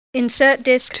Insert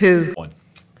disc 2. What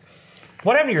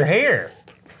happened to your hair?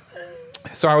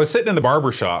 So I was sitting in the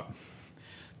barber shop,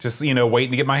 just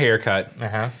waiting to get my hair cut,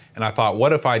 and I thought,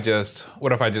 what if I just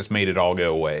made it all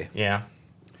go away? Yeah.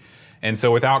 And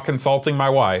so without consulting my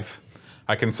wife,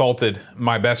 I consulted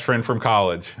my best friend from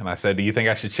college, and I said, "Do you think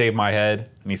I should shave my head?"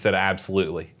 And he said,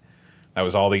 "Absolutely." That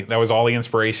was all the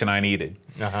inspiration I needed.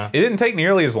 It didn't take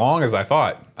nearly as long as I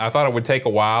thought. I thought it would take a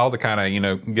while to kind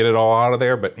of get it all out of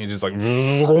there, but he just like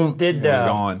it was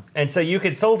gone. And so you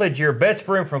consulted your best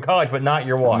friend from college, but not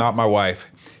your wife. Not my wife.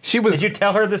 She was. Did you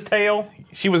tell her this tale?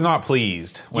 She was not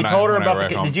pleased when you told her when about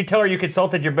the. Did you tell her you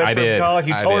consulted your best friend from college?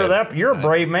 You told her that. You're a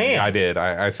brave man. I did.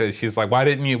 I said, she's like, why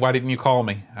didn't you call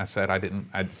me? I said, I didn't.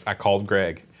 I called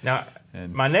Greg. Now,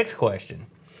 my next question.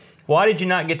 Why did you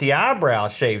not get the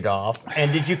eyebrows shaved off?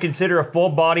 And did you consider a full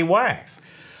body wax?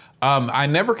 I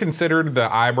never considered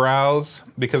the eyebrows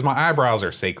because my eyebrows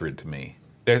are sacred to me.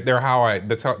 They're how I.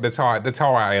 That's how I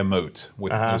emote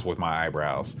with my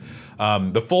eyebrows.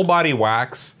 The full body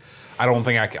wax, I don't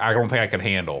think I could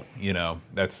handle.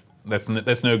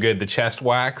 That's no good. The chest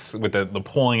wax with the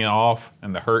pulling it off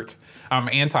and the hurt. I'm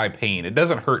anti-pain. It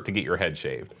doesn't hurt to get your head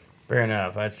shaved. Fair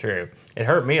enough. That's true. It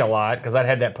hurt me a lot because I'd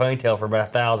had that ponytail for about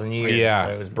 1,000 years. Yeah,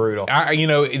 so it was brutal.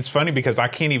 It's funny because I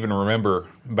can't even remember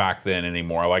back then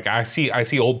anymore. Like I see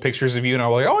old pictures of you, and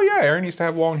I'm like, oh yeah, Aaron used to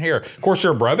have long hair. Of course,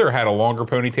 your brother had a longer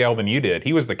ponytail than you did.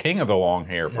 He was the king of the long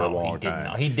hair for a long time.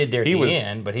 No, he did there at the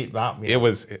end, but it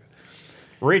was.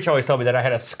 Rich always told me that I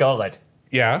had a skullet.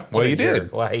 Yeah, well, you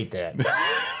did. Well, I hate that.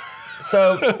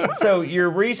 so your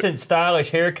recent stylish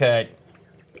haircut.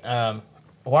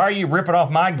 Why are you ripping off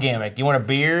my gimmick? You want a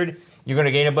beard? You're going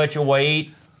to gain a bunch of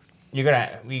weight? You're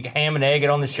going to ham and egg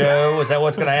it on the show? Is that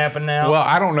what's going to happen now? Well,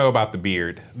 I don't know about the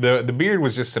beard. The beard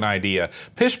was just an idea.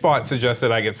 Pishbot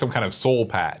suggested I get some kind of soul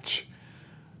patch.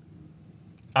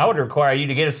 I would require you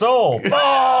to get a soul.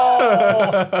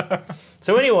 Oh!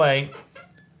 So anyway,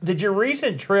 did your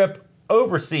recent trip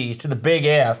overseas to the Big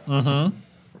F,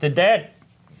 did that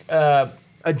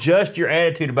adjust your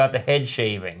attitude about the head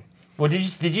shaving? Well,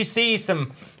 did you see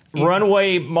some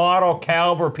runway model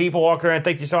caliber people walking around and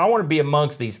think to yourself, I want to be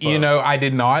amongst these folks? I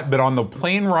did not, but on the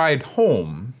plane ride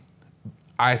home,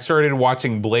 I started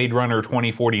watching Blade Runner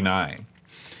 2049.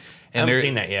 I haven't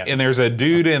seen that yet. And there's a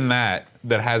dude in that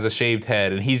has a shaved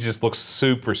head, and he just looks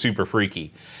super, super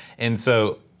freaky. And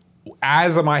so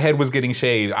as my head was getting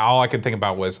shaved, all I could think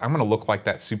about was, I'm going to look like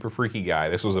that super freaky guy.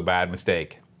 This was a bad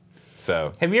mistake.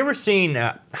 So, have you ever seen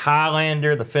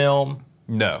Highlander, the film?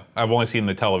 No, I've only seen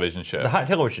the television show. The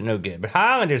television no good, but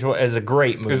Highlander is a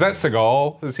great movie. Is that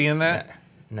Seagal? Is he in that?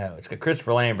 No, it's got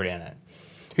Christopher Lambert in it.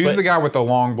 Who's the guy with the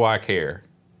long black hair?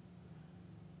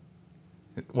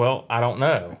 Well, I don't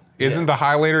know. Isn't the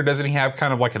Highlander, doesn't he have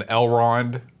kind of like an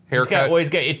Elrond haircut?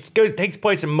 It takes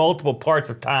place in multiple parts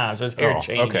of time, so his hair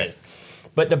changes. Okay.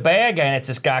 But the bad guy, it's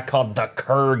this guy called the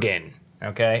Kurgan.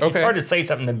 Okay? It's hard to say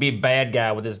something to be a bad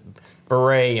guy with this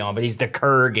beret on, but he's the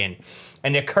Kurgan.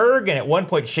 And the Kurgan at one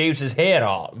point shaves his head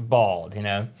off, bald,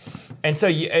 And so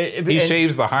he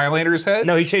shaves the Highlander's head?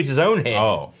 No, he shaves his own head.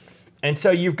 Oh. And so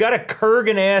you've got a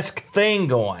Kurgan-esque thing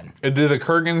going. Do the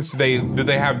Kurgans, do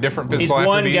they have different physical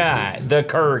attributes? He's one guy, the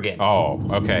Kurgan.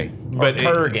 Oh, okay. But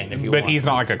Kurgan, if you want. But he's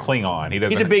not like a Klingon.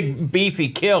 He's a big, beefy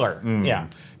killer. Yeah.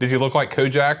 Does he look like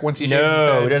Kojak once he shaves his head?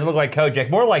 No, he doesn't look like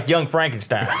Kojak. More like young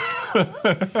Frankenstein. Put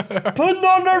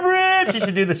on the rich! You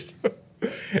should do this.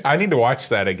 I need to watch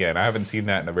that again. I haven't seen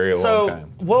that in a very long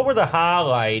time. So, what were the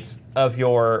highlights of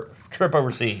your trip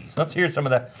overseas? Let's hear some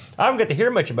of the. I haven't got to hear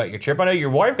much about your trip. I know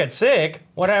your wife got sick.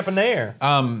 What happened there?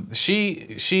 The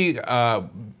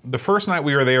first night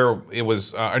we were there, it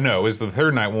was the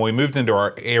third night when we moved into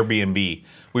our Airbnb.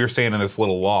 We were staying in this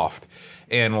little loft,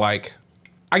 and like,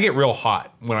 I get real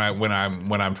hot when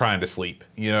I'm trying to sleep.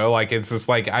 It's just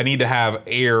like I need to have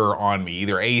air on me,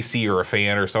 either AC or a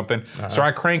fan or something. So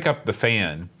I crank up the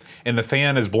fan, and the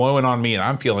fan is blowing on me, and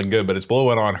I'm feeling good, but it's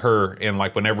blowing on her. And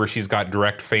like whenever she's got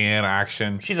direct fan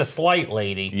action, she's a slight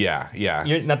lady. Yeah.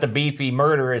 You're not the beefy,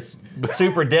 murderous,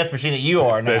 super death machine that you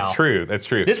are now. That's true.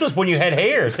 This was when you had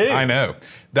hair too. I know.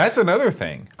 That's another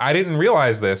thing. I didn't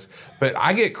realize this, but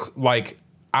I get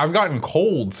I've gotten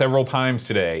cold several times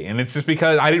today, and it's just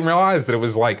because I didn't realize that it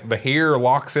was like the hair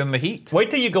locks in the heat. Wait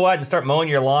till you go out and start mowing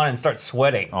your lawn and start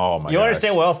sweating. Oh my gosh. You'll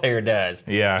understand what else hair does.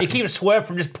 Yeah. It keeps sweat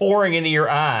from just pouring into your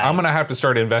eyes. I'm going to have to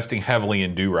start investing heavily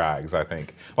in do-rags, I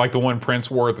think. Like the one Prince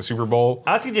wore at the Super Bowl.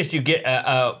 I suggest you get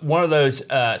one of those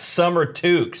summer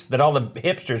toques that all the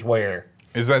hipsters wear.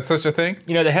 Is that such a thing?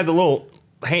 They have the little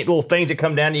little things that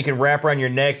come down. You can wrap around your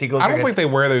neck. So you look I don't like think they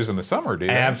wear those in the summer, do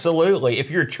they? Absolutely. If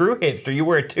you're a true hipster, you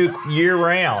wear it year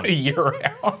round. Year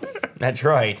round. That's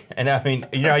right. And I mean,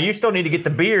 you still need to get the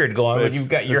beard going,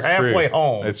 but you're halfway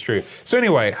home. That's true. So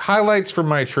anyway, highlights from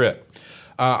my trip.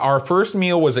 Our first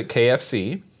meal was at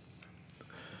KFC.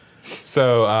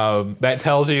 So that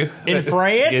tells you. In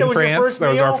France? In France, that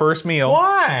was our first meal.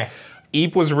 Why?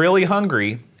 Eep was really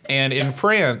hungry, and in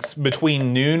France,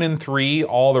 between noon and 3,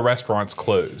 all the restaurants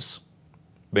close.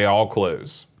 They all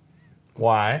close.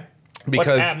 Why? Because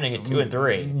what's happening at 2 and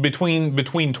 3?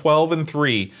 Between 12 and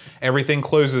 3, everything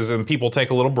closes and people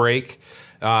take a little break,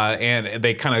 and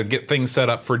they kind of get things set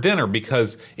up for dinner,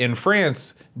 because in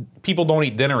France, people don't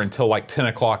eat dinner until like 10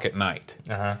 o'clock at night.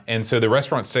 And so the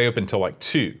restaurants stay open until like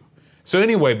 2. So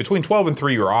anyway, between 12 and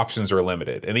 3, your options are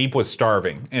limited, and Eep was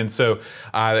starving. And so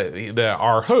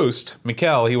our host,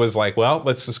 Mikkel, he was like, well,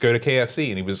 let's just go to KFC.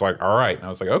 And he was like, all right. And I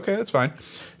was like, okay, that's fine.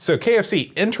 So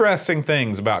KFC, interesting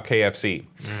things about KFC.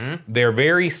 They're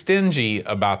very stingy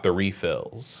about the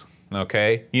refills,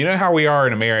 okay? You know how we are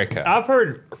in America. I've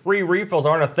heard free refills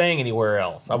aren't a thing anywhere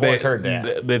else. I've always heard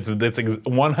that. That's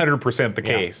 100% the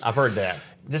case. I've heard that.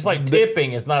 Just like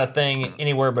tipping is not a thing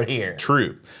anywhere but here.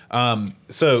 True.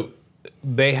 So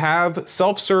they have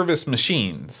self-service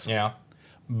machines. Yeah.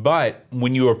 But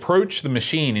when you approach the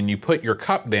machine and you put your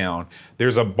cup down,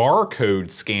 there's a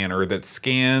barcode scanner that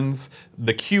scans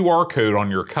the QR code on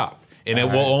your cup. And it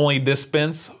will only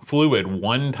dispense fluid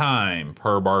 1 time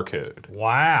per barcode.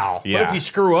 Wow. Yeah. What if you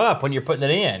screw up when you're putting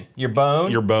it in? You're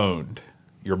boned? You're boned.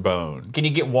 You're boned. Can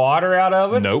you get water out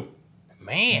of it? Nope.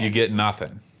 Man. You get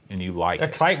nothing. And you like They're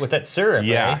it. tight with that syrup,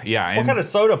 Yeah, eh? yeah. What kind of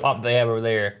soda pop do they have over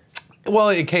there?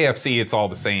 Well, at KFC, it's all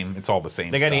the same. It's all the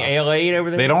same They got stuff. any Ale-8 over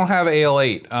there? They don't have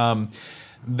Ale-8.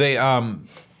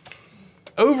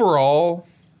 Overall,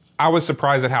 I was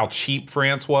surprised at how cheap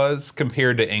France was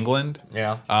compared to England.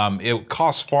 Yeah. It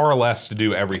costs far less to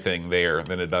do everything there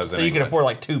than it does in England. So you can afford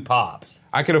like 2 pops.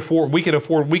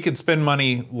 We could spend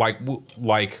money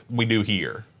like we do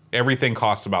here. Everything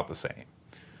costs about the same.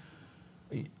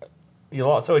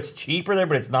 So it's cheaper there,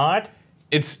 but it's not?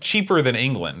 It's cheaper than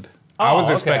England. Oh, I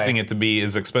was expecting it to be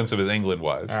as expensive as England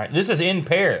was. All right, this is in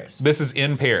Paris. This is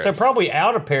in Paris. So probably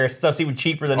out of Paris, stuff's even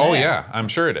cheaper than that. Oh yeah, I'm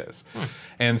sure it is.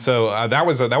 And so that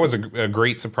was a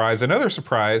great surprise. Another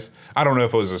surprise, I don't know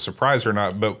if it was a surprise or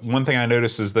not, but one thing I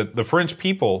noticed is that the French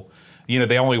people,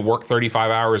 they only work 35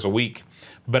 hours a week.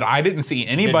 But I didn't see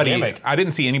anybody. I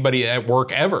didn't see anybody at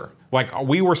work ever. Like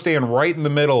we were staying right in the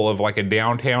middle of like a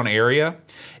downtown area,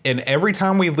 and every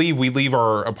time we leave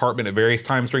our apartment at various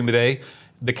times during the day.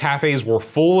 The cafes were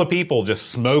full of people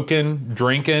just smoking,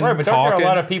 drinking, right, but talking. Don't there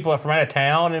a lot of people from out of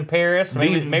town in Paris?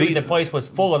 Maybe the place was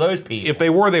full of those people. If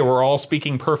they were all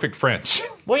speaking perfect French.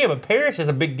 Well, yeah, but Paris is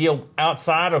a big deal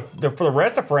outside of for the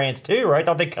rest of France too, right?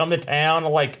 Don't they come to town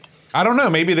and like? I don't know.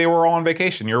 Maybe they were all on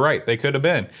vacation. You're right. They could have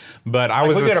been. But I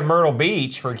was. We go to Myrtle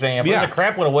Beach, for example. Yeah. There's a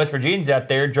crap load of West Virginians out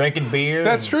there drinking beer.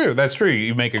 That's true. That's true.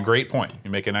 You make a great point. You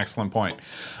make an excellent point.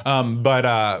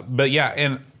 But yeah,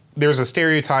 and. There's a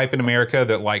stereotype in America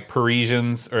that like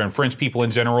Parisians or French people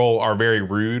in general are very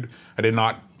rude. I did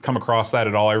not come across that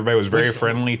at all. Everybody was very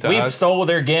friendly to us. We've stole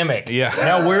their gimmick. Yeah.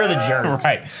 Now we're the jerks.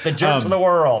 Right. The jerks of the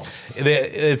world.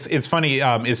 It's funny.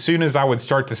 As soon as I would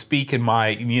start to speak in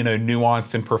my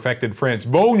nuanced and perfected French,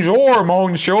 Bonjour,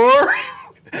 monsieur.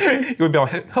 You would be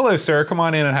like, "Hello, sir. Come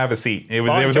on in and have a seat." It would,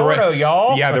 Bonjour,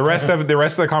 y'all. Yeah, the rest of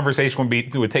the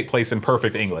conversation would take place in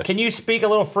perfect English. Can you speak a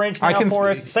little French now for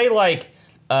us? Say like.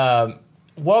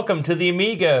 Welcome to the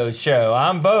Amigos show.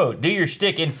 I'm Bo. Do your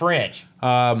shtick in French.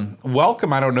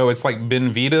 Welcome, I don't know. It's like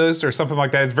Benvidas or something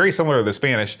like that. It's very similar to the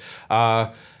Spanish.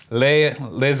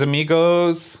 Les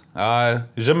amigos.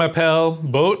 Je m'appelle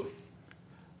Boat.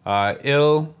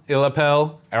 Il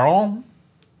appelle Aaron.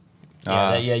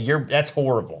 That's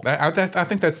horrible. I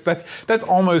think that's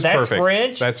almost perfect. That's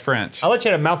French? That's French. I'll let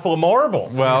you have a mouthful of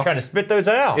marbles. Well, you're trying to spit those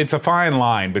out. It's a fine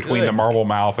line between the marble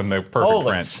mouth and the perfect Holy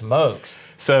French. Smokes.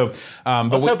 So,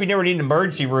 let's hope you never need an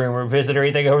emergency room or visit or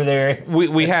anything over there.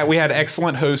 We had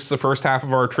excellent hosts the first half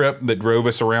of our trip that drove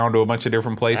us around to a bunch of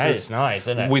different places. That is nice,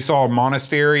 isn't it? We saw a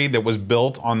monastery that was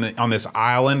built on this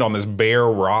island on this bare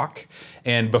rock.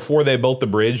 And before they built the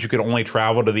bridge, you could only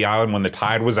travel to the island when the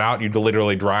tide was out. You'd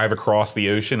literally drive across the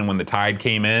ocean, and when the tide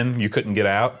came in, you couldn't get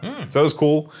out. So it was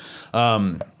cool.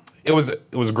 It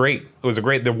was great. It was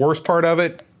great. The worst part of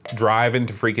it, driving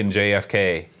to freaking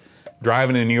JFK,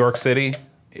 driving to New York City.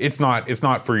 It's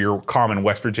not for your common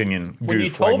West Virginian goof. When you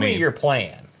told like me your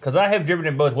plan, because I have driven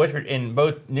in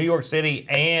both New York City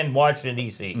and Washington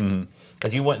D.C.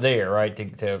 Because you went there, right?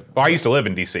 Well, I used to live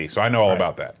in D.C., so I know all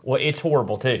about that. Well, it's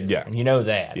horrible, too. Yeah. And you know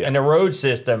that. Yeah. And the road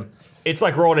system, it's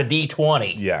like rolling a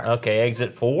D20. Yeah. Okay,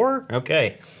 exit 4?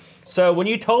 Okay. So when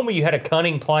you told me you had a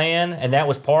cunning plan and that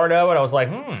was part of it, I was like,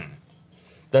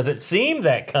 does it seem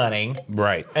that cunning?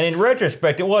 Right. And in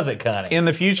retrospect, it wasn't cunning. In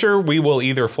the future, we will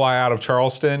either fly out of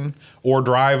Charleston or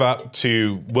drive up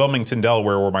to Wilmington,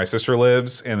 Delaware, where my sister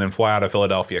lives, and then fly out of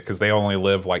Philadelphia, because they only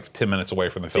live like 10 minutes away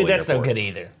from the Philly that's airport. no good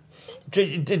either.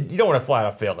 You don't want to fly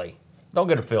out of Philly. Don't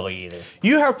go to Philly either.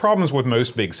 You have problems with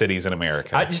most big cities in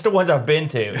America. Just the ones I've been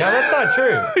to. Now, that's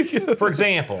not true. For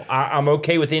example, I'm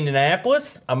okay with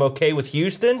Indianapolis. I'm okay with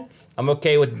Houston. I'm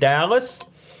okay with Dallas.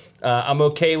 I'm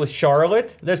okay with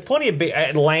Charlotte. There's plenty of big...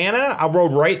 Atlanta, I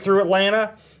rode right through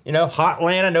Atlanta. You know, hot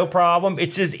Atlanta, no problem.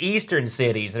 It's just eastern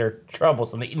cities that are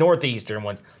troublesome, the northeastern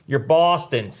ones. Your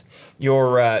Bostons,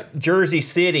 your Jersey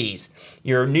cities,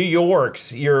 your New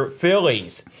Yorks, your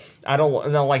Phillies. I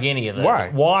don't like any of those. Why?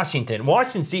 Washington,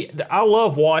 see, I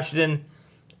love Washington,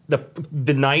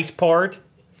 the nice part.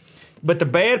 But the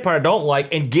bad part I don't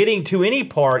like, and getting to any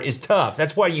part is tough.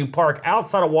 That's why you park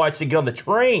outside of Washington, get on the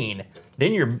train,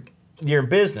 then you're in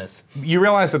business. You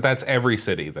realize that that's every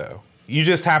city, though. You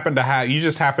just happen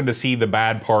to see the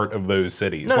bad part of those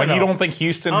cities. No, you don't think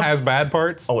Houston has bad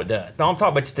parts? Oh, it does. No, I'm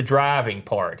talking about just the driving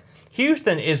part.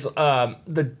 Houston is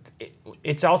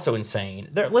it's also insane.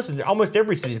 Listen, almost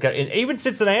every city's got, even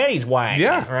Cincinnati's wacky.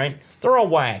 Yeah. Right? They're all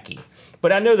wacky.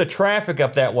 But I know the traffic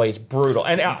up that way is brutal,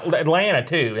 and Atlanta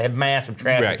too. They have massive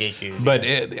traffic issues. But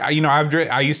I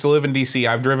used to live in D.C.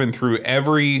 I've driven through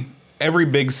every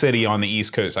big city on the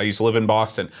East Coast. I used to live in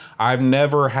Boston. I've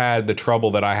never had the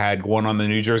trouble that I had going on the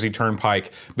New Jersey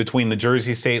Turnpike between the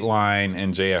Jersey State Line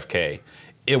and JFK.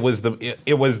 It was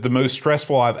the most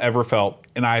stressful I've ever felt,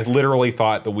 and I literally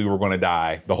thought that we were going to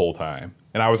die the whole time.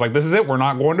 And I was like, "This is it. We're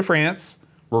not going to France.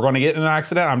 We're going to get in an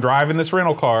accident. I'm driving this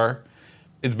rental car.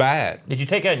 It's bad." Did you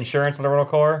take out insurance on the rental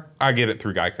car? I get it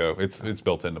through Geico. It's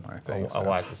built into my thing. A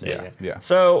wise decision. Yeah.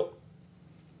 So,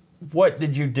 what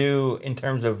did you do in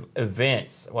terms of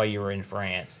events while you were in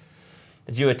France?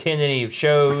 Did you attend any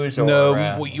shows? Or,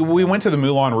 no, we went to the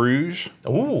Moulin Rouge.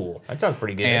 Ooh, that sounds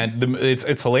pretty good. And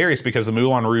it's hilarious because the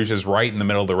Moulin Rouge is right in the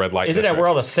middle of the red light Isn't district. that where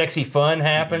all the sexy fun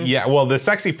happens? Yeah, well, the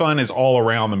sexy fun is all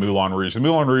around the Moulin Rouge. The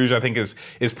Moulin Rouge, I think, is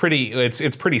pretty.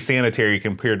 It's pretty sanitary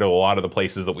compared to a lot of the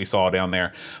places that we saw down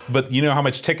there. But you know how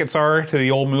much tickets are to the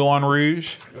old Moulin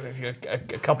Rouge? A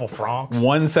couple francs.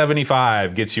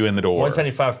 $175 gets you in the door.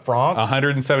 175 francs.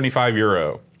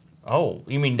 €175. Oh,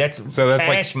 you mean that's like,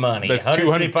 cash money? That's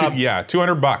 $200. Yeah,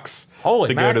 $200. Holy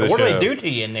to mackerel! go to the What show. do they do to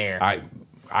you in there?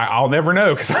 I'll never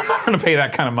know because I'm not going to pay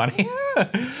that kind of money. I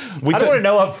don't want to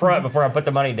know up front before I put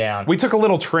the money down. We took a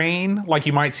little train, like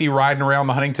you might see riding around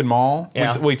the Huntington Mall.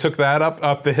 Yeah. We took that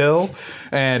up the hill,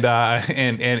 and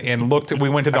looked. We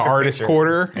went to the artist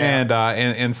quarter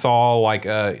and saw like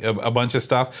a bunch of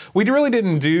stuff. We really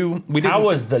didn't do. How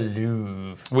was the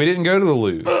Louvre? We didn't go to the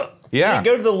Louvre. Yeah. You didn't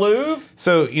go to the Louvre?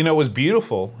 So it was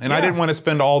beautiful, and I didn't want to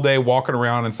spend all day walking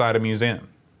around inside a museum.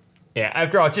 Yeah.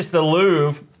 After all, it's just the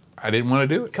Louvre. I didn't want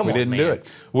to do it. We didn't do it.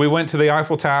 We went to the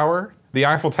Eiffel Tower. The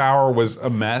Eiffel Tower was a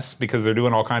mess because they're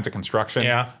doing all kinds of construction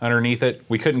underneath it.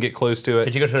 We couldn't get close to it.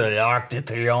 Did you go to the Arc de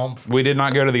Triomphe? We did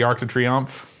not go to the Arc de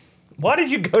Triomphe. Why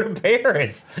did you go to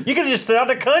Paris? You could have just stood out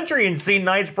the country and seen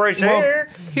nice fresh air.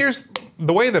 Here's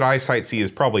the way that I sightsee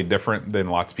is probably different than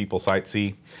lots of people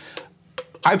sightsee.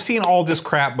 I've seen all this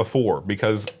crap before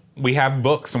because we have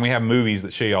books and we have movies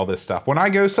that show you all this stuff. When I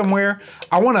go somewhere,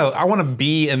 I want to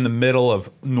be in the middle of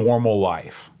normal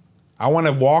life. I want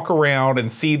to walk around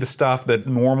and see the stuff that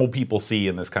normal people see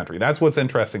in this country. That's what's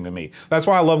interesting to me. That's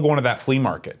why I love going to that flea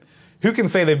market. Who can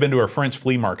say they've been to a French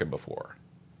flea market before?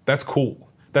 That's cool.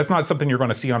 That's not something you're going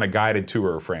to see on a guided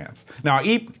tour of France. Now,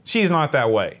 she's not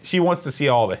that way. She wants to see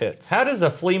all the hits. How does a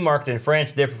flea market in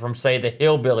France differ from, say, the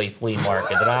hillbilly flea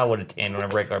market that I would attend on a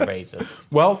regular basis?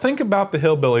 Well, think about the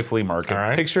hillbilly flea market. All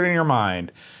right. Picture it in your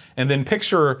mind, and then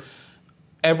picture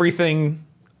everything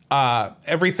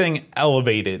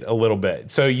elevated a little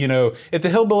bit. So, at the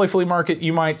hillbilly flea market,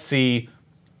 you might see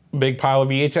a big pile of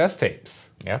VHS tapes.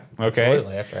 Yeah, okay?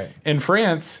 Absolutely, that's right. In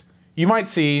France, you might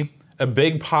see a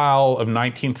big pile of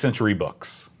 19th century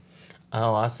books.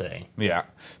 Oh, I see. Yeah.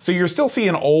 So you're still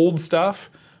seeing old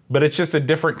stuff, but it's just a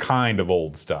different kind of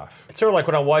old stuff. It's sort of like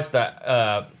when I watched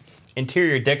that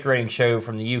interior decorating show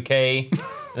from the UK, and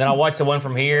then I watched the one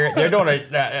from here. They're doing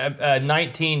a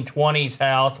 1920s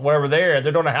house, whatever they're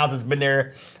doing a house that's been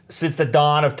there since the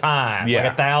dawn of time, like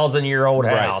a 1,000-year-old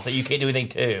house that you can't do anything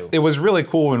to. It was really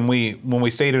cool when we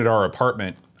stayed at our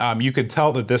apartment. you could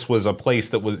tell that this was a place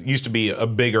that used to be a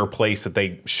bigger place that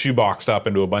they shoeboxed up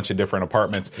into a bunch of different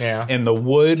apartments. Yeah. And the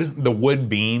wood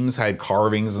beams had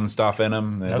carvings and stuff in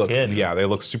them. They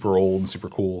look super old and super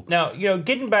cool. Now,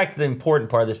 getting back to the important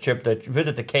part of this trip, to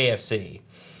visit the KFC.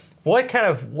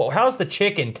 How's the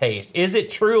chicken taste? Is it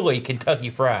truly Kentucky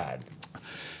Fried?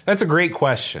 That's a great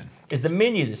question. Is the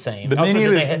menu the same? The also,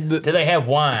 menu do they have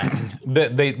wine?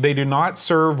 They do not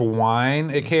serve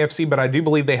wine at KFC, but I do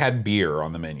believe they had beer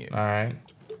on the menu. All right.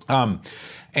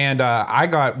 And I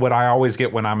got what I always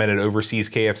get when I'm at an overseas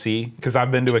KFC, because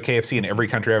I've been to a KFC in every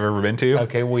country I've ever been to.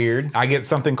 Okay, weird. I get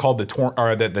something called the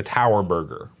Tower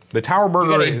Burger. The Tower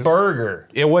Burger is a burger.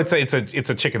 It's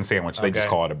a chicken sandwich. They just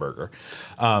call it a burger.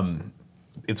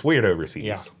 It's weird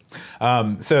overseas. Yeah.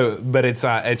 But it's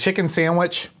a chicken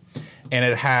sandwich, and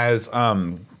it has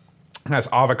avocado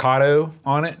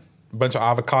on it. A bunch of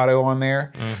avocado on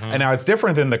there. Mm-hmm. And now it's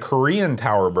different than the Korean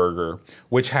Tower Burger,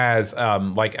 which has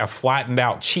like a flattened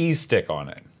out cheese stick on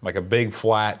it, like a big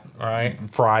flat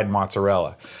fried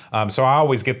mozzarella. So I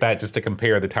always get that just to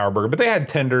compare the Tower Burger. But they had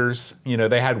tenders,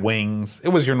 they had wings. It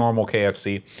was your normal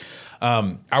KFC.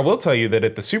 I will tell you that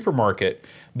at the supermarket,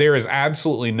 there is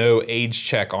absolutely no age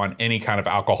check on any kind of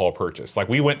alcohol purchase. Like,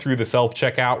 we went through the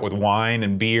self-checkout with wine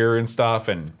and beer and stuff,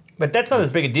 But that's not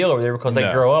as big a deal over there because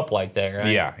they grow up like that,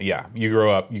 right? Yeah. You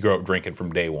grow up drinking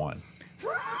from day one.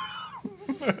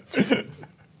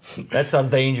 That sounds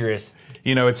dangerous.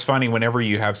 It's funny whenever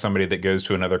you have somebody that goes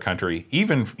to another country,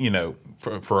 even,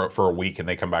 for a week, and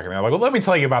they come back and they're like, well, let me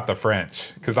tell you about the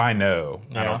French, because I know.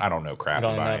 Yeah. I don't know crap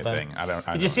about anything.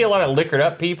 Did you see a lot of liquored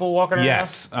up people walking around?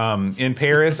 Yes. In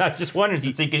Paris. I just wondered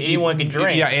if anyone can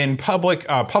drink. Yeah, in public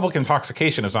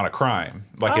intoxication is not a crime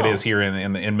like it is here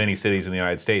in many cities in the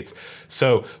United States.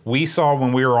 So we saw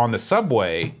when we were on the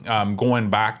subway going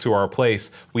back to our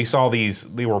place, we saw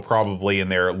they were probably in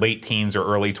their late teens or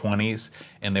early 20s,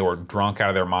 and they were drunk out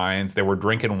of their minds. They were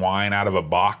drinking wine out of a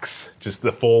box, just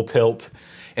the full tilt.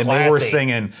 And Classy. They were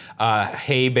singing,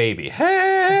 Hey Baby,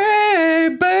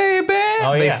 Hey Baby.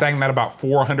 Oh, yeah. They sang that about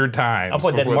 400 times. I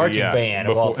put that marching band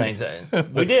of all things.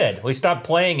 We did. We stopped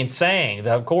playing and sang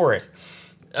the chorus.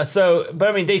 But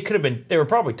I mean, they were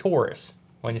probably tourists.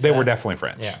 They were definitely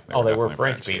French. Yeah. They were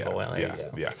French people. Yeah. Well, there you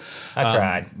go. Yeah. I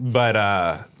tried. But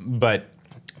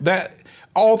that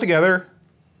altogether,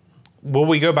 will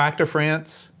we go back to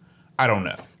France? I don't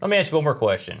know. Let me ask you one more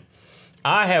question.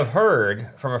 I have heard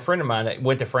from a friend of mine that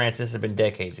went to France, this has been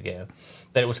decades ago,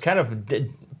 that it was kind of,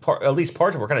 at least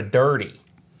parts of it were kind of dirty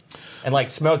and like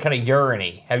smelled kind of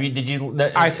urine-y.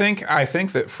 I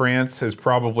think that France has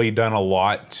probably done a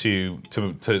lot to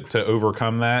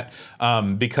overcome that,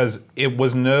 because it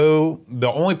was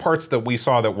the only parts that we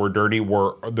saw that were dirty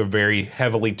were the very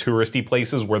heavily touristy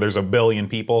places where there's a billion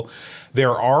people.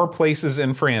 There are places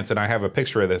in France, and I have a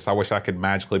picture of this. I wish I could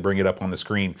magically bring it up on the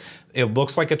screen. It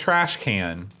looks like a trash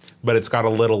can, but it's got a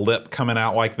little lip coming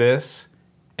out like this,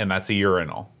 and that's a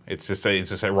urinal. It's just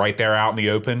right there out in the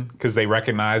open, because they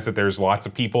recognize that there's lots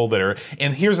of people that are.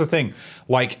 And here's the thing,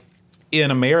 like in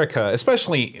America,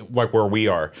 especially like where we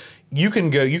are, you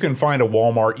can find a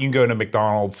Walmart, you can go to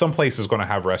McDonald's, some place is going to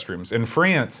have restrooms. In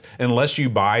France, unless you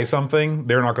buy something,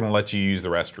 they're not going to let you use the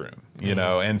restroom, you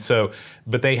know? And so,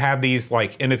 but they have these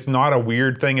and it's not a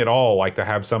weird thing at all, like to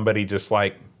have somebody just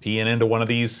like peeing into one of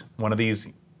these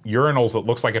urinals that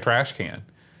looks like a trash can.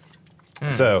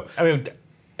 So, I mean,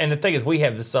 and the thing is, we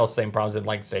have the same problems in,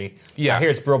 like, say, I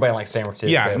hear it's real bad, like San Francisco.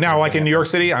 Yeah, now, like in New York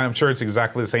City, I'm sure it's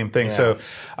exactly the same thing. Yeah.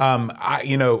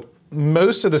 So,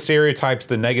 most of the stereotypes,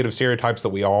 the negative stereotypes that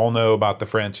we all know about the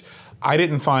French, I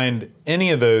didn't find any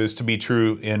of those to be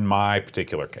true in my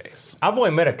particular case. I've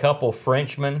only met a couple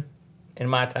Frenchmen in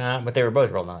my time, but they were both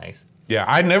real nice. Yeah,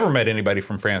 I'd never met anybody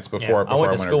from France before. I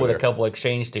went to school with a couple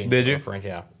exchange students. Did you? French,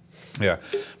 yeah. Yeah,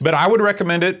 but I would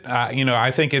recommend it. I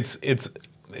think it's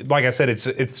like I said,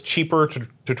 it's cheaper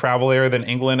to travel there than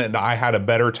England, and I had a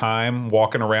better time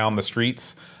walking around the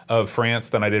streets of France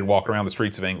than I did walking around the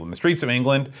streets of England. The streets of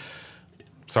England,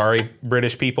 sorry,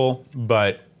 British people,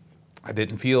 but I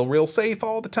didn't feel real safe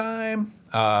all the time.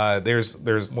 Were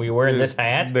you wearing this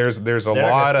hat? There's a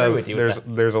lot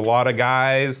of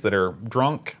guys that are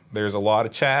drunk. There's a lot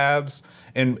of chavs.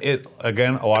 And a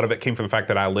lot of it came from the fact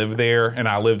that I lived there, and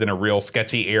I lived in a real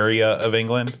sketchy area of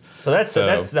England. So that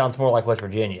sounds more like West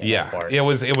Virginia. Yeah, it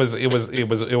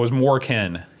was more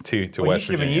akin to West Virginia. You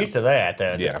should have been used to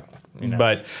that. Yeah,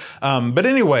 but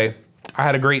anyway, I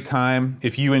had a great time.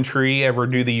 If you and Tree ever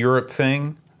do the Europe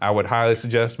thing, I would highly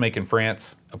suggest making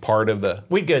France a part of the.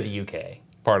 We'd go to the UK.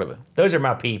 Part of it. Those are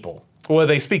my people. Well,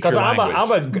 they speak your Because language.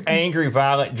 I'm a angry,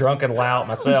 violent, drunken lout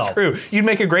myself. It's true. You'd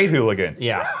make a great hooligan.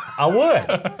 Yeah, I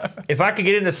would. If I could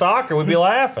get into soccer, we'd be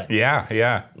laughing. Yeah,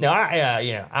 yeah. No,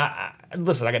 I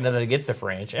listen. I got nothing against the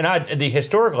French, and the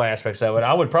historical aspects of it.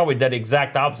 I would probably do the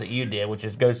exact opposite you did, which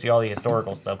is go see all the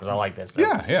historical stuff because I like that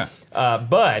stuff. Yeah, yeah.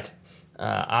 But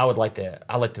I would like to.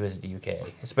 I like to visit the UK,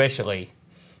 especially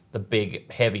the big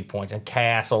heavy points and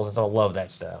castles. And so I love that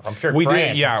stuff. I'm sure We France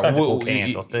did, yeah. has tons of cool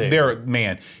castles too. There,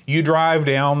 man. You drive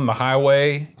down the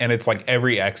highway, and it's like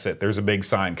every exit. There's a big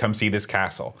sign. Come see this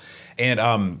castle.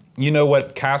 And you know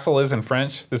what castle is in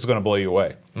French? This is going to blow you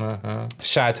away.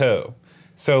 Chateau.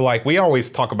 So like we always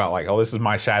talk about like, oh, this is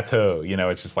my chateau. You know,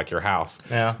 it's just like your house.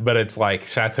 Yeah. But it's like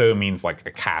chateau means like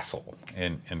a castle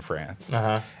in France.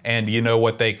 And you know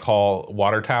what they call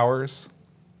water towers?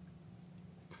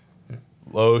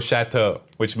 Le Chateau,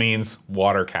 which means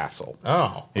water castle.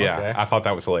 Oh, okay. Yeah, I thought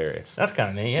that was hilarious. That's kind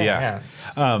of neat. Yeah.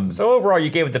 Yeah. So overall, you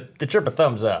gave it the trip a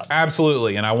thumbs up.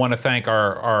 Absolutely, and I want to thank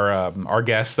our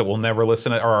guests that will never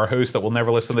listen, or our hosts that will never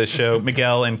listen to this show,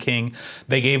 Miguel and King.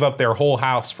 They gave up their whole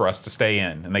house for us to stay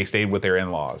in, and they stayed with their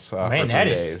in-laws for 3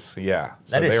 days. Yeah,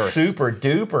 so that is super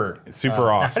duper.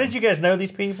 Super awesome. How did you guys know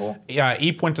these people? Yeah,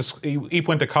 Eep went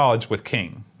to college with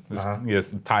King.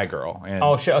 This Thai girl. And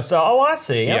I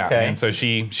see. yeah, Okay. and so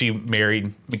she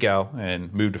married Miguel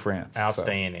and moved to France.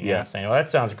 Outstanding. So, yeah. Outstanding. Well, that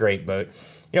sounds great, Boat.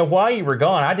 You know, while you were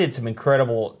gone, I did some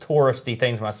incredible touristy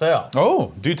things myself.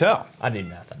 Oh, do tell. I did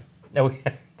nothing. No.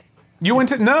 You went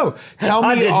to Tell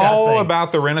I me did all nothing.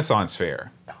 about the Renaissance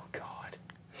Fair. Oh God.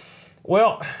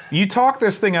 Well, You talked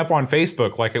this thing up on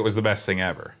Facebook like it was the best thing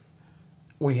ever.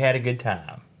 we had a good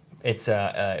time. It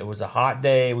was a hot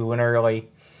day. We went early.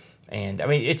 And I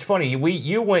mean, it's funny.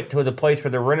 You went to the place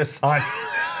where the Renaissance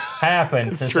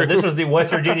happened. And so this was the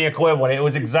West Virginia equivalent. It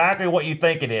was exactly what you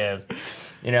think it is.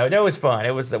 You know, that was fun.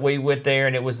 It was that we went there,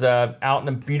 and it was out in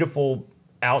the beautiful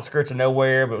outskirts of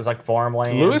nowhere, but it was like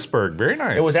farmland. Lewisburg, very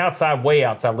nice. It was way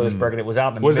outside Lewisburg, and it was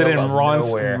out in the middle of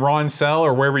nowhere. Ronsell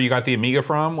or wherever you got the Amiga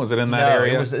from? Was it in that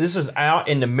area? This was out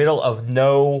in the middle of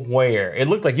nowhere. It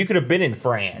looked like you could have been in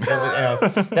France.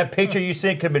 That picture you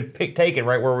sent could have been taken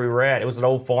right where we were at. It was an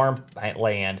old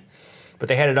farmland. But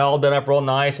they had it all done up real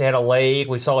nice. They had a lake.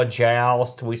 We saw a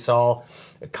joust. We saw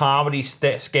a comedy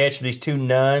sketch of these two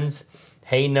nuns.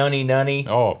 Hey, nunny, nunny.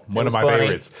 Oh, one of my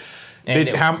favorites.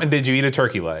 Did you eat a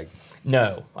turkey leg?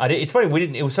 No, I did. It's funny, we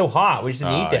didn't. It was so hot, we just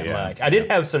didn't eat that much. I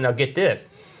did have some. Now get this.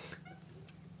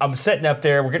 I'm sitting up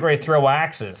there. We're getting ready to throw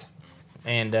axes,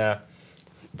 and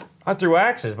I threw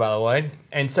axes, by the way.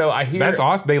 And so I hear that's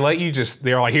awesome. They let you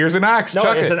they're like, here's an axe. No,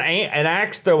 chuck it's it. an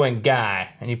axe throwing guy,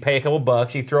 and you pay a couple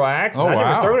bucks. You throw axes. Oh, I never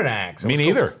wow. thrown an axe. Me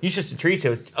neither. You should see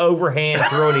Teresa overhand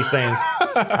throwing these things.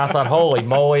 I thought, holy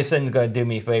moly, this isn't going to do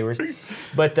me favors.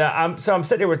 But I'm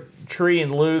sitting there with Tree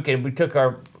and Luke, and we took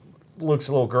Luke's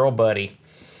little girl buddy,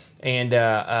 and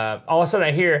all of a sudden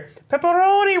I hear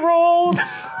pepperoni rolls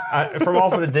from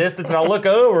off in the distance, and I look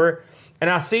over and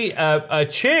I see a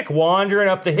chick wandering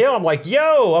up the hill. I'm like,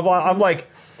 yo, I'm like,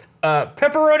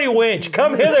 pepperoni wench,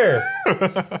 come hither.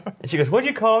 And she goes, what'd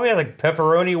you call me? I was like,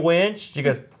 pepperoni wench. She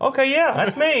goes, okay, yeah,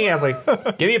 that's me. I was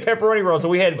like, give me a pepperoni roll. So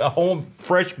we had a home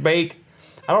fresh baked.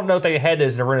 I don't know if they had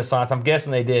those in the Renaissance. I'm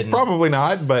guessing they didn't. Probably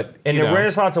not, but in the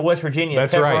Renaissance of West Virginia,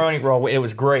 that's pepperoni roll. It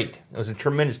was great. It was a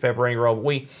tremendous pepperoni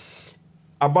roll.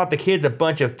 I bought the kids a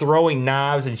bunch of throwing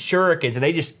knives and shurikens, and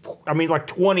they just, like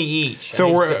 20 each.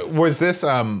 So was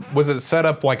it set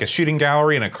up like a shooting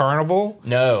gallery in a carnival?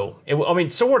 No,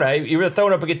 sort of. You were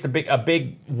thrown up against a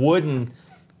big wooden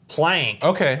plank.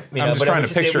 Okay, I'm just trying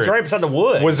to picture it. It was right beside the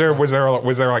wood. Was there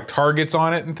like targets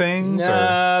on it and things?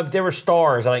 No, there were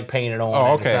stars I think painted on.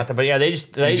 Oh, it okay. Or something. But yeah, they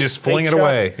just fling it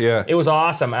away. Yeah, it was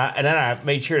awesome. And then I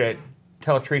made sure to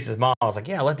tell Teresa's mom. I was like,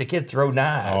 "Yeah, let the kid throw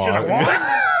knives." She was like,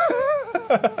 "What?"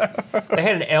 They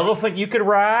had an elephant you could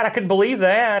ride. I couldn't believe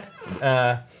that.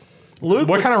 Luke,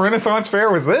 what kind of Renaissance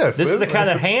fair was this? This is the kind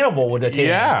that Hannibal would attend.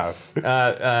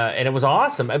 Yeah. And it was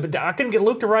awesome. But I couldn't get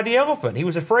Luke to ride the elephant. He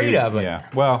was afraid of it. Yeah.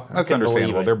 Well, that's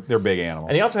understandable. They're big animals.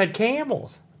 And he also had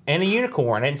camels and a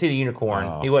unicorn. I didn't see the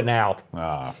unicorn. He wasn't out.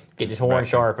 Getting his horn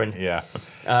sharpened. Yeah.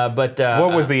 But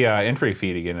what was the entry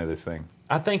fee to get into this thing?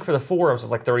 I think for the four of us, it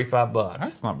was like $35.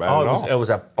 That's not bad at all. It was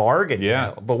a bargain.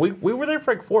 Yeah. But we were there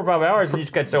for like 4 or 5 hours and it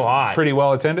just got so hot. Pretty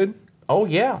well attended? Oh,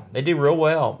 yeah. They did real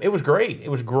well. It was great. It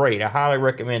was great. I highly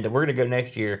recommend it. We're going to go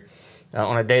next year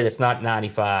on a day that's not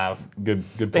 95. Good.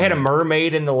 They had a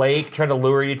mermaid in the lake trying to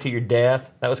lure you to your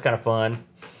death. That was kind of fun.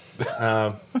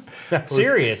 I'm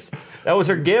serious. That was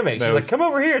her gimmick. She's like, "Come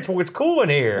over here. It's cool in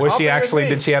here." Was she actually?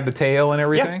 Did she have the tail and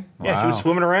everything? Yeah, she was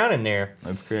swimming around in there.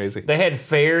 That's crazy. They had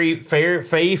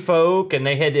fae folk, and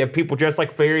they had people dressed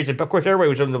like fairies, and of course everybody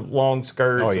was in the long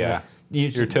skirts. Oh yeah.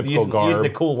 Your typical garb. Using the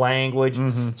cool language.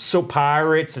 So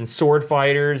pirates and sword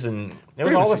fighters, and it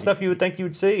was all the stuff you would think you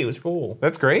would see. It was cool.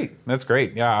 That's great. That's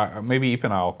great. Yeah, maybe Eep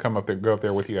and I'll go up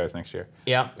there with you guys next year.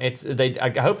 Yeah, I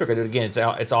hope they're gonna do it again.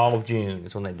 It's all of June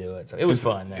is when they do it. So it was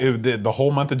fun. The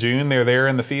whole month of June, they're there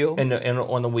in the field. And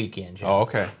on the weekends. Yeah. Oh,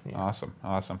 okay. Yeah.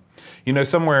 Awesome. You know,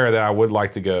 somewhere that I would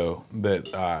like to go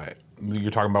that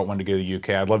you're talking about wanting to go to the UK.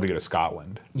 I'd love to go to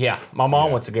Scotland. Yeah, my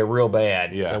mom wants to go real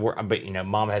bad. Yeah. So but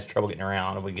Mom has trouble getting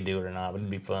around if we could do it or not. But it'd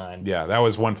be fun. Yeah, that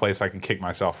was one place I could kick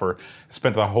myself for. I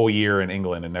spent the whole year in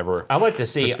England and never. I'd like to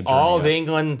see all of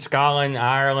England, Scotland,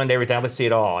 Ireland, everything. I'd like to see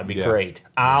it all. It'd be great.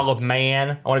 Isle of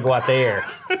Man. I want to go out there.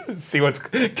 See what's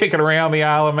kicking around the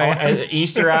Isle of Man.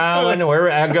 Easter Island,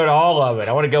 wherever. I'd go to all of it.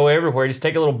 I want to go everywhere. Just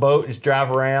take a little boat and just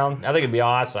drive around. I think it'd be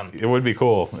awesome. It would be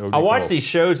cool. I watch these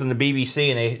shows on the BBC,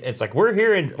 and it's like, we're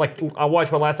here in, like, I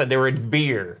watched one last night. They were in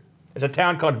Beer. It's a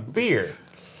town called Beer,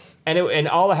 and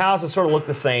all the houses sort of look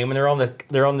the same, and they're on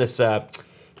this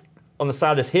on the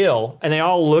side of this hill, and they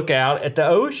all look out at the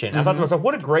ocean. I thought to myself,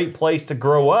 what a great place to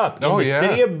grow up in the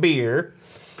city of Beer.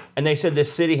 And they said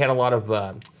this city had a lot of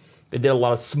they did a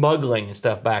lot of smuggling and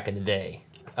stuff back in the day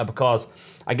because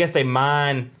I guess they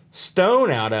mine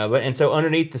stone out of it, and so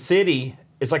underneath the city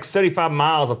it's like 75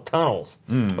 miles of tunnels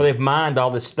where they've mined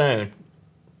all this stone.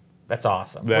 That's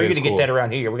awesome. We're going to get that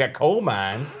around here. We got coal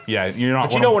mines. Yeah, you're not.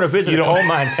 But you don't want to visit a coal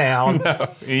mine town.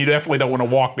 No, you definitely don't want to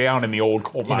walk down in the old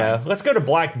coal mines. Let's go to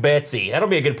Black Betsy. That'll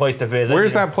be a good place to visit.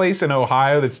 Where's that place in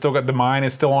Ohio that's still got the mine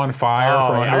is still on fire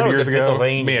from 100 years ago?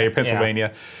 Pennsylvania. Yeah,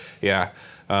 Pennsylvania. Yeah.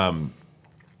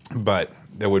 But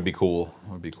that would be cool.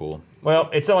 It would be cool. Well,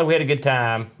 it sounded like we had a good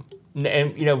time,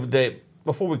 and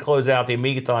before we close out, the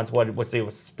Amigathon's it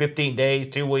was 15 days,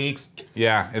 2 weeks.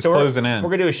 Yeah, it's closing in. We're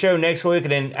going to do a show next week,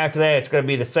 and then after that, it's going to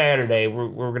be the Saturday.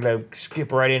 We're going to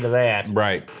skip right into that.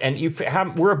 Right. And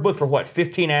we're booked for what,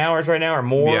 15 hours right now or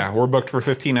more? Yeah, we're booked for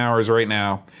 15 hours right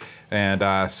now.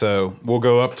 And so we'll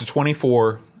go up to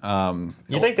 24. You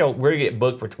think we're going to get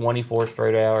booked for 24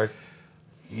 straight hours?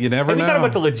 You never know. Have you thought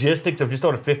about the logistics of just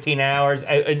on 15 hours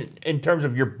in terms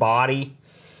of your body?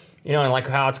 And like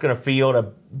how it's going to feel to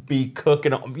be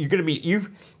cooking. You're going to be,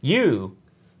 you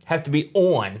have to be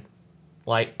on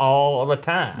like all the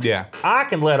time. Yeah. I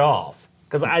can let off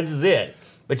because this is it.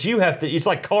 But you have to, it's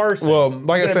like Carson. Well,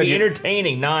 like I said, be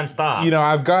entertaining nonstop.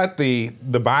 I've got the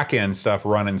back end stuff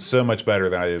running so much better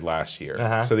than I did last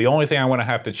year. So the only thing I want to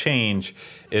have to change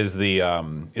is the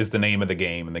name of the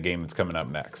game and the game that's coming up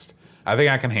next. I think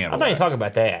I can handle it. I'm not even talking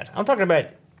about that. I'm talking about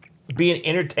being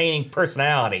entertaining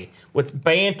personality with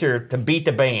banter to beat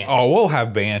the band. Oh, we'll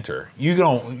have banter. You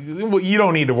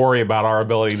don't need to worry about our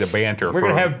ability to banter. We're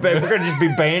gonna just be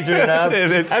bantering up.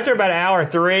 After about hour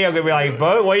 3, I'm gonna be like,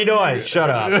 "Bo, what are you doing? Shut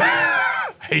up.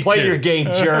 Play your game,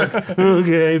 jerk."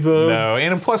 Okay, Bo. No,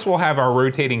 and plus we'll have our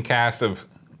rotating cast of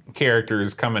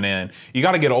characters coming in. You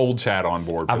got to get old Chad on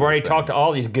board. I've already talked to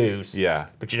all these goose. Yeah,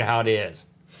 but you know how it is.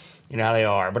 You know how they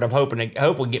are, but I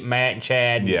hope we get Matt and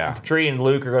Chad. Yeah. Tree and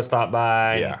Luke are gonna stop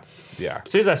by. Yeah. As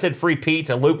soon as I said free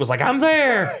pizza, Luke was like, "I'm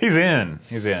there." He's in.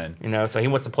 So he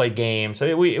wants to play games.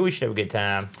 So we should have a good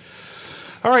time.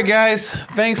 All right, guys.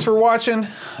 Thanks for watching.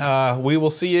 We will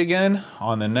see you again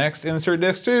on the next Insert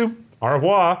Disc 2. Au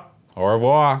revoir. Au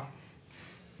revoir.